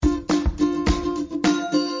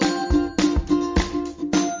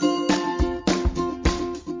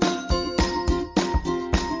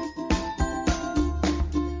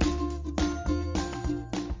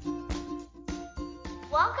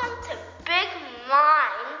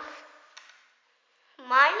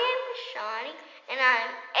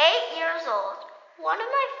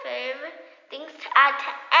favorite things to add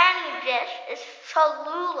to any dish is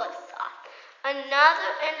Cholula sauce.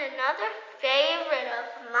 Another favorite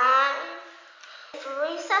of mine is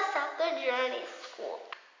recess at the Journey School.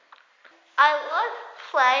 I love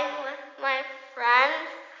playing with my friends.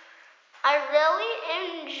 I really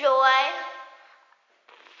enjoy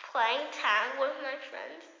playing tag with my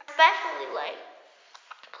friends, especially like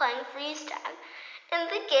playing freeze tag. In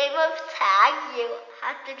the game of tag, you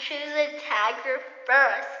have to choose a tagger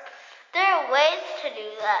first. There are ways to do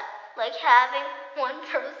that, like having one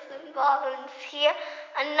person volunteer.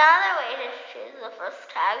 Another way to choose the first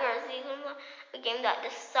tagger is using a game that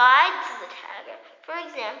decides the tagger. For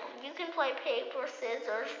example, you can play paper,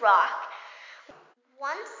 scissors, rock.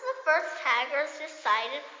 Once the first tagger is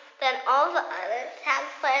decided, then all the other tag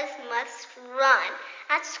players must run.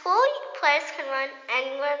 At school, players can run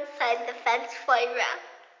anywhere inside the fenced playground.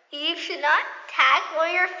 You should not tag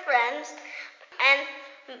all your friends, and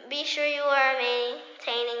be sure you are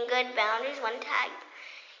maintaining good boundaries when tagged.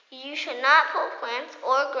 You should not pull plants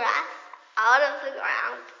or grass out of the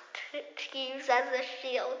ground to use as a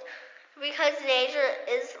shield, because nature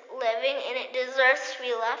is living and it deserves to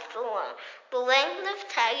be left alone. The length of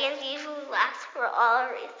tag games usually lasts for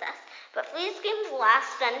all recess, but freeze games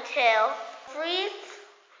last until freeze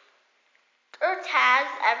or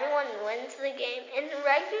tags, everyone wins the game. In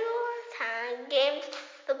regular tag games,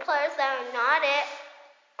 the players that are not it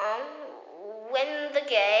win the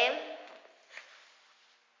game.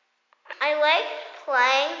 I like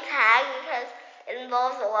playing tag because it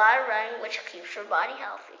involves a lot of running, which keeps your body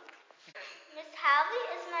healthy. Miss Hadley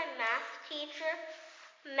is my math teacher.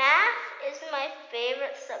 Math is my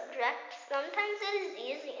favorite subject. Sometimes it is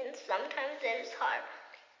easy and sometimes it is hard.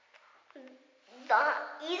 The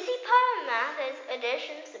easy part of math is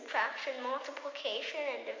addition, subtraction, multiplication,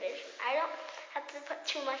 and division. I don't have to put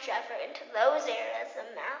too much effort into those areas of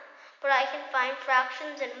math, but I can find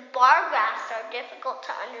fractions and bar graphs are difficult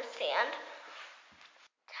to understand.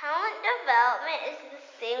 Talent development is the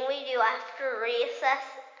thing we do after recess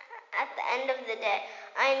at the end of the day.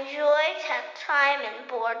 I enjoy tech time and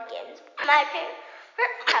board games. My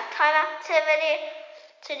favorite tech time activity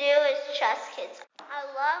to do is Chess Kids. I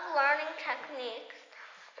love learning techniques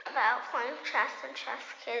about playing chess, and Chess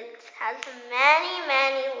Kids has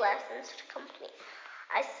many lessons to complete.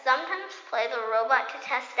 I sometimes play the robot to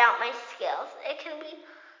test out my skills. It can be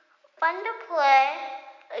fun to play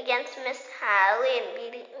against Miss Hadley and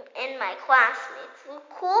beating in my classmates. The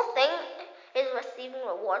cool thing is receiving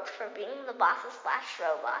rewards for being the bosses /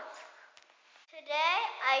 robots. Today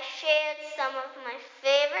I shared some of my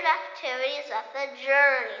favorite activities at the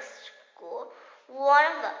Journey School. One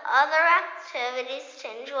of the other activities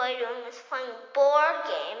to enjoy doing is playing board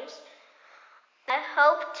games. I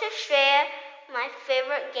hope to share my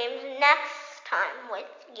favorite games next time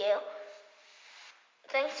with you.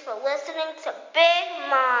 Thanks for listening to Big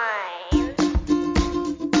Mind.